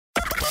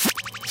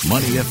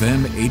Money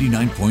FM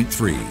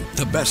 89.3,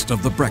 the best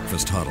of the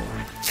breakfast huddle.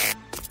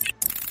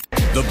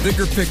 The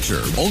bigger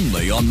picture,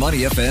 only on Money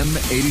FM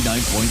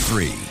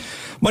 89.3.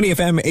 Money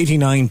FM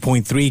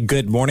 89.3.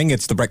 Good morning.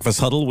 It's the Breakfast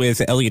Huddle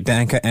with Elliot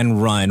Danker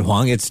and Ryan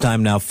Huang. It's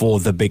time now for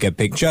the bigger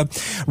picture.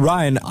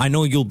 Ryan, I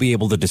know you'll be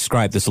able to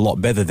describe this a lot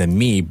better than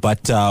me,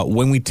 but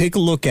when we take a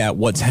look at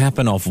what's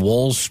happened off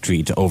Wall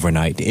Street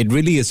overnight, it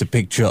really is a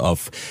picture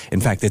of, in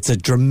fact, it's a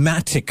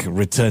dramatic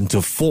return to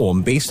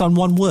form based on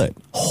one word: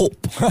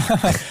 hope.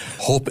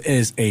 Hope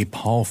is a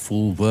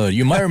powerful word.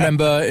 You might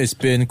remember it's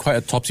been quite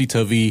a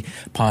topsy-turvy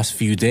past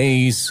few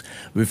days.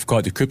 We've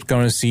got the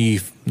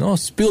cryptocurrency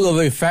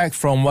spillover effect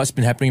from what's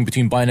been happening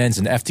between Binance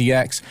and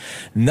FTX.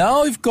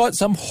 Now we've got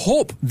some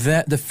hope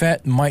that the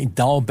Fed might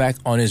dial back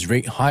on its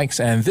rate hikes,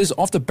 and this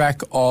off the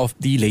back of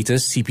the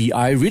latest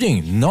CPI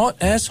reading. Not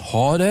as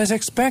hot as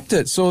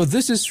expected. So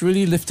this is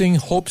really lifting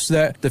hopes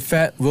that the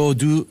Fed will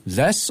do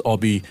less or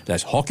be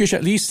less hawkish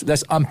at least.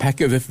 Let's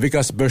unpack it with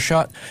Vikas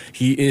Bershad.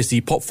 He is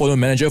the portfolio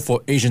manager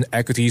for Asian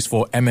equities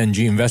for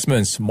M&G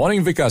Investments.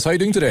 Morning, Vikas. How are you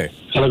doing today?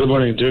 Hello, good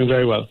morning. Doing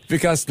very well.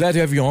 Vikas, glad to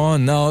have you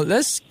on. Now,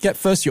 let's get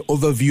first your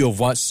overview of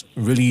what's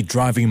really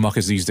driving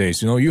markets these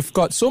days. You've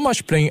got so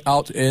much playing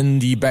out in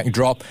the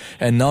backdrop,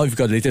 and now you've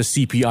got the latest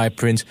CPI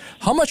print.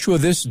 How much will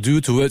this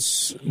do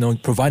towards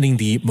providing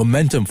the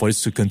momentum for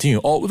this to continue?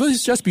 Or will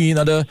this just be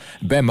another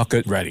bear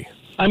market rally?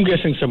 I'm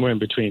guessing somewhere in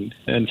between,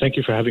 and thank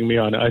you for having me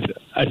on.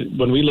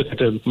 When we look at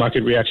the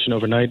market reaction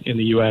overnight in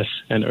the U.S.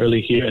 and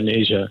early here in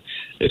Asia,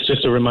 it's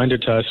just a reminder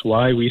to us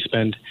why we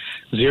spend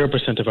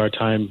 0% of our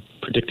time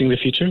predicting the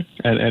future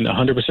and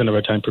 100% of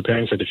our time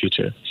preparing for the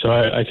future. So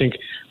I think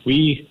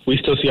we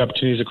still see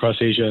opportunities across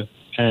Asia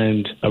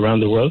and around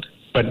the world,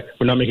 but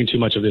we're not making too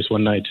much of this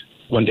one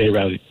day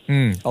rally.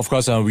 Of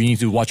course, we need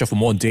to watch out for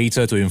more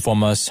data to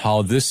inform us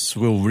how this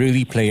will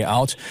really play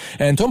out.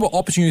 And talking about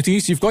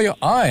opportunities, you've got your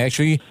eye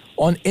actually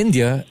on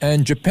India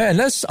and Japan.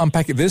 Let's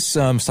unpack this,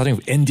 starting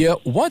with India.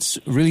 What's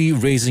really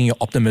raising your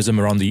optimism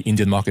around the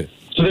Indian market?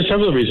 So there's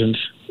several reasons.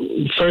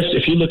 First,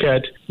 if you look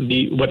at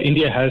what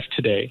India has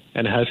today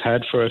and has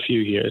had for a few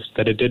years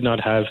that it did not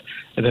have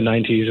in the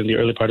 90s and the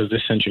early part of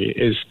this century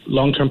is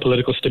long-term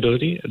political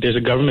stability. There's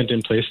a government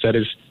in place that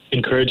is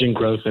encouraging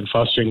growth and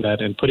fostering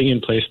that and putting in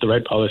place the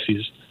right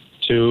policies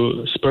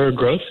to spur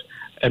growth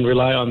and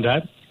rely on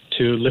that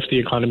to lift the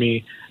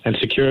economy and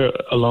secure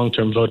a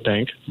long-term vote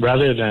bank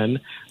rather than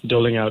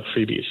doling out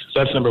freebies.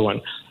 So that's number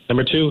one.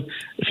 Number two,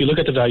 if you look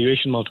at the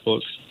valuation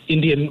multiples,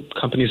 Indian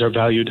companies are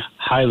valued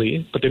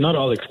highly, but they're not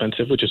all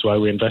expensive, which is why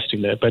we're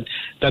investing there. But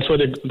that's where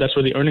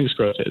the earnings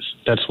growth is.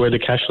 That's where the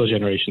cash flow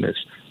generation is.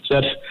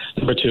 So that's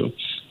number two.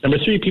 Number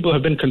three, people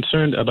have been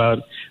concerned about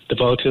the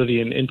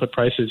volatility in input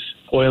prices.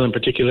 Oil in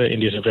particular,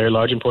 India is a very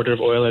large importer of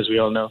oil, as we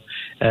all know,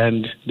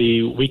 and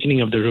the weakening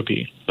of the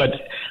rupee. But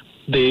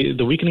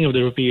the weakening of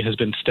the rupee has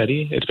been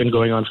steady. It's been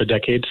going on for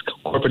decades.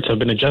 Corporates have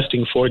been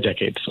adjusting for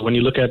decades. So when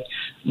you look at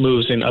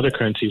moves in other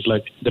currencies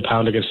like the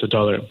pound against the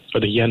dollar or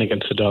the yen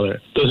against the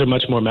dollar, those are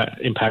much more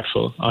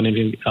impactful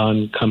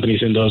on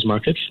companies in those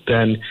markets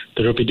than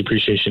the rupee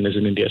depreciation is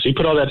in India. So you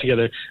put all that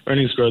together,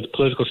 earnings growth,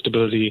 political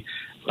stability,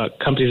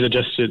 companies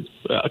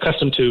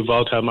accustomed to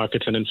volatile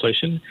markets and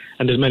inflation,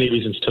 and there's many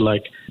reasons to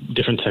like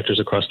different sectors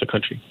across the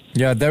country.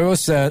 Yeah, there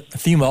was a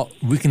theme about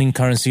weakening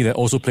currency that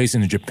also plays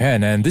into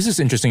Japan, and this is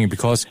interesting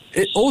because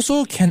it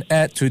also can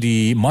add to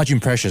the margin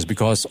pressures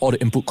because all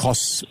the input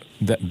costs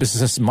that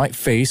businesses might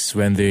face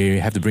when they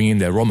have to bring in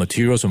their raw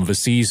materials from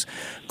overseas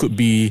could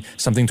be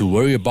something to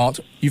worry about.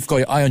 You've got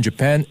your eye on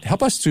Japan.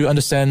 Help us to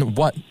understand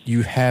what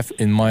you have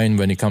in mind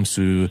when it comes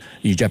to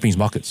the Japanese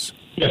markets.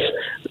 Yes.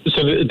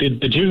 So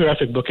the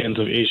geographic bookends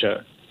of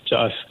Asia to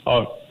us,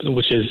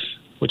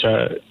 which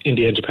are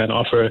India and Japan,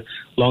 offer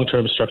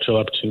long-term structural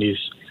opportunities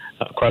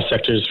across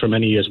sectors for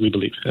many years, we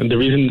believe. And the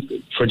reasons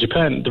for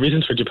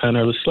Japan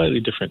are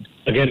slightly different.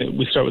 Again,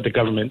 we start with the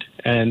government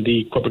and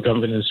the corporate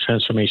governance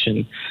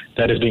transformation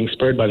that is being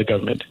spurred by the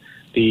government.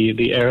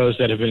 The arrows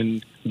that have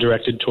been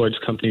directed towards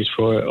companies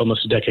for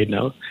almost a decade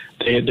now,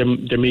 they're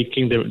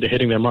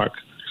hitting their mark,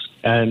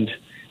 and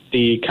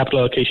the capital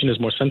allocation is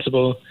more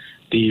sensible.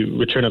 The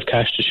return of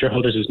cash to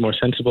shareholders is more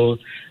sensible.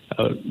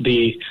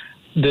 The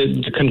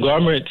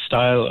conglomerate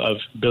style of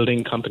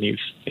building companies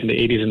in the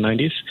 80s and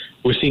 90s,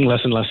 we're seeing less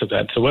and less of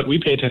that. So what we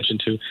pay attention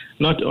to,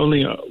 not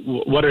only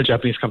what are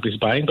Japanese companies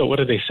buying, but what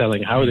are they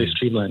selling? How are they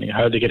streamlining?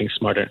 How are they getting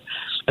smarter?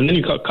 And then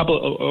you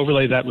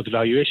overlay that with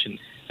valuation.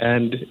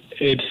 And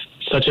it's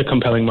such a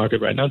compelling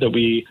market right now that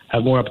we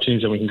have more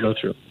opportunities than we can go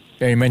through.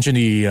 Yeah, you mentioned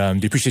the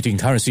depreciating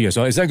currency as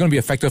well. Is that going to be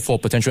a factor for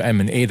potential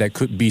M&A that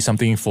could be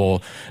something for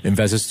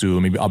investors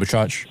to maybe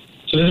arbitrage?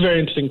 So this is a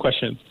very interesting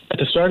question. At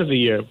the start of the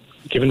year,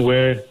 given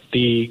where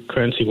the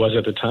currency was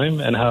at the time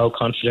and how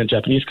confident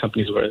Japanese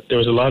companies were, there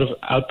was a lot of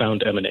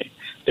outbound M&A.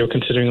 They were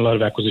considering a lot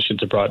of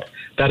acquisitions abroad.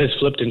 That has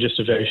flipped in just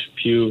a very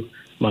few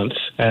months,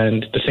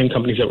 and the same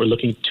companies that were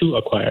looking to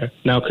acquire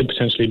now could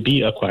potentially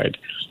be acquired.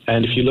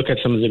 And if you look at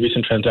some of the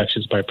recent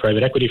transactions by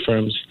private equity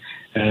firms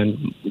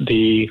and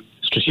the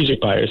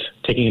strategic buyers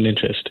taking an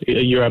interest,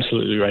 you're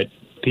absolutely right.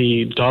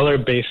 The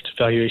dollar-based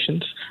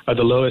valuations are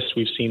the lowest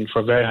we've seen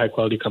for very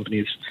high-quality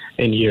companies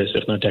in years,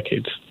 if not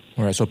decades.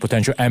 All right, so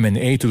potential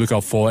M&A to look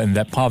out for in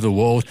that part of the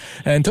world.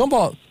 And talking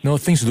about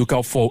things to look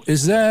out for,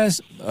 is there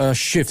a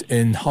shift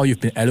in how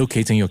you've been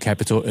allocating your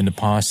capital in the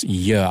past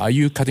year? Are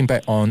you cutting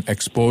back on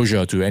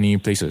exposure to any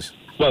places?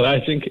 Well,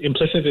 I think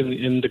implicit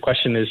in the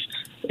question is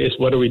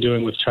what are we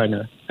doing with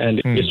China?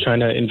 And is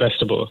China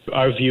investable?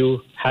 Our view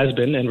has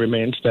been and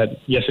remains that,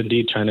 yes,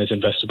 indeed, China is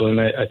investable.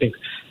 And I think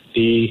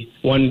the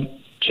one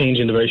change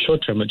in the very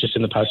short term, just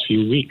in the past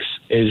few weeks,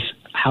 is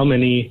how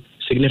many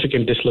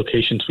significant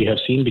dislocations we have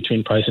seen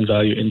between price and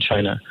value in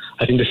China.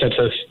 I think this sets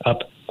us up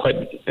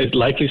it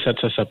likely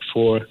sets us up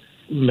for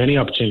many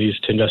opportunities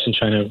to invest in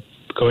China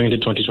going into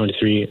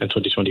 2023 and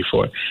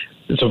 2024.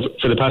 And so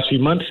for the past few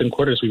months and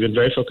quarters, we've been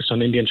very focused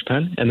on India and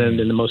Japan. And then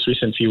in the most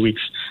recent few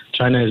weeks,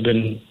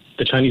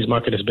 the Chinese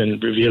market has been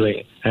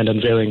revealing and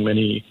unveiling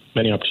many,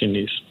 many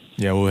opportunities.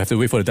 Yeah, we'll have to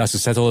wait for the dust to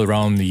settle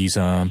around these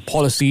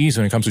policies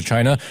when it comes to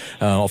China.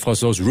 Of course,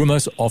 those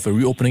rumors of a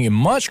reopening in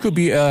March could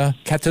be a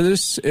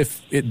catalyst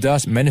if it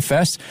does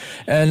manifest.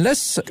 And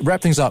let's wrap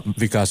things up,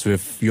 Vikas,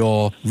 with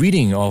your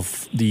reading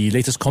of the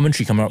latest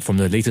commentary coming out from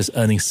the latest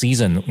earnings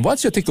season.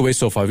 What's your takeaway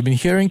so far? We've been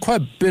hearing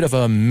quite a bit of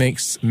a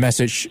mixed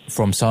message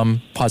from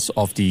some parts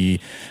of the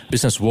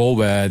business world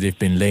where they've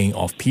been laying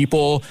off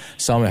people.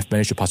 Some have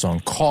managed to pass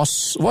on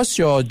costs. What's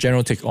your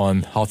general take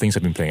on how things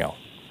have been playing out?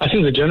 I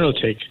think the general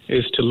take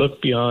is to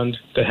look beyond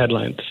the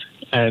headlines.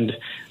 And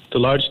the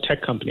large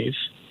tech companies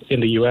in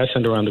the U.S.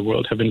 and around the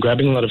world have been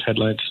grabbing a lot of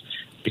headlines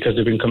because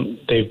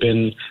they've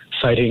been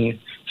citing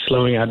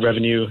slowing ad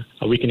revenue,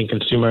 a weakening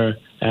consumer,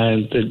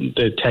 and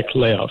the tech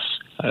layoffs.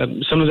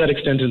 Some of that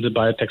extends into the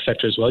biotech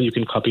sector as well. You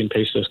can copy and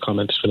paste those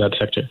comments for that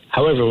sector.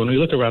 However, when we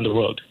look around the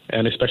world,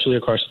 and especially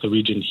across the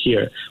region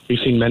here, we've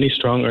seen many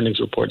strong earnings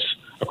reports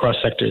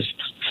across sectors.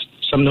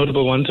 Some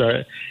notable ones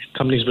are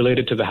companies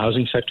related to the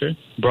housing sector,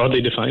 broadly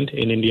defined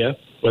in India,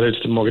 whether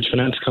it's the mortgage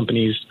finance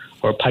companies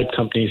or pipe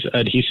companies,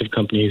 adhesive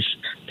companies,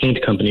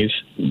 paint companies.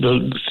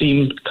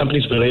 The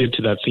companies related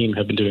to that theme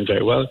have been doing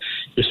very well.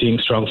 You're seeing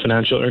strong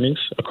financial earnings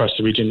across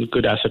the region,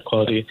 good asset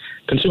quality.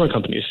 Consumer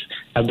companies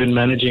have been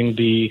managing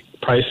the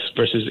price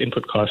versus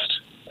input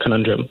cost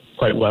conundrum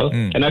quite well.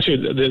 And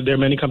actually, there are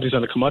many companies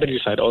on the commodity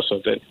side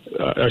also that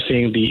are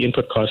seeing the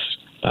input costs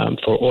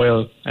for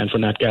oil and for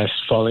nat gas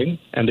falling,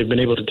 and they've been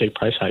able to take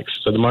price hikes.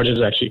 So the margins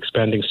are actually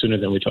expanding sooner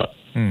than we thought.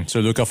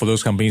 So look out for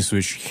those companies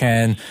which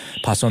can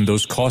pass on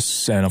those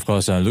costs and, of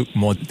course, look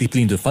more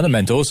deeply into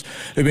fundamentals.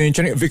 We've been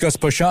chatting with Vikas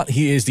Pershad.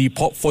 He is the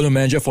Portfolio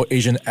Manager for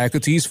Asian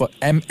Equities for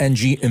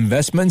M&G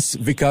Investments.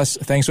 Vikas,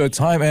 thanks for your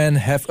time and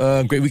have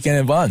a great weekend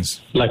in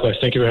advance. Likewise.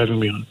 Thank you for having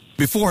me on.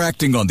 Before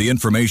acting on the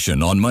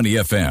information on Money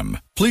FM,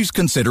 please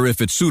consider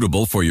if it's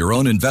suitable for your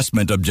own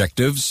investment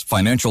objectives,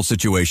 financial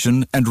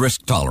situation, and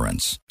risk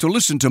tolerance. To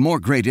listen to more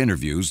great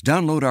interviews,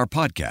 download our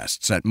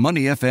podcasts at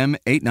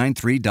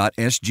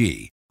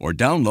moneyfm893.sg or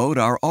download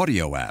our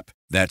audio app.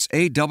 That's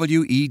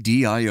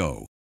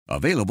AWEDIO.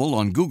 Available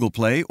on Google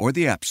Play or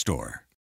the App Store.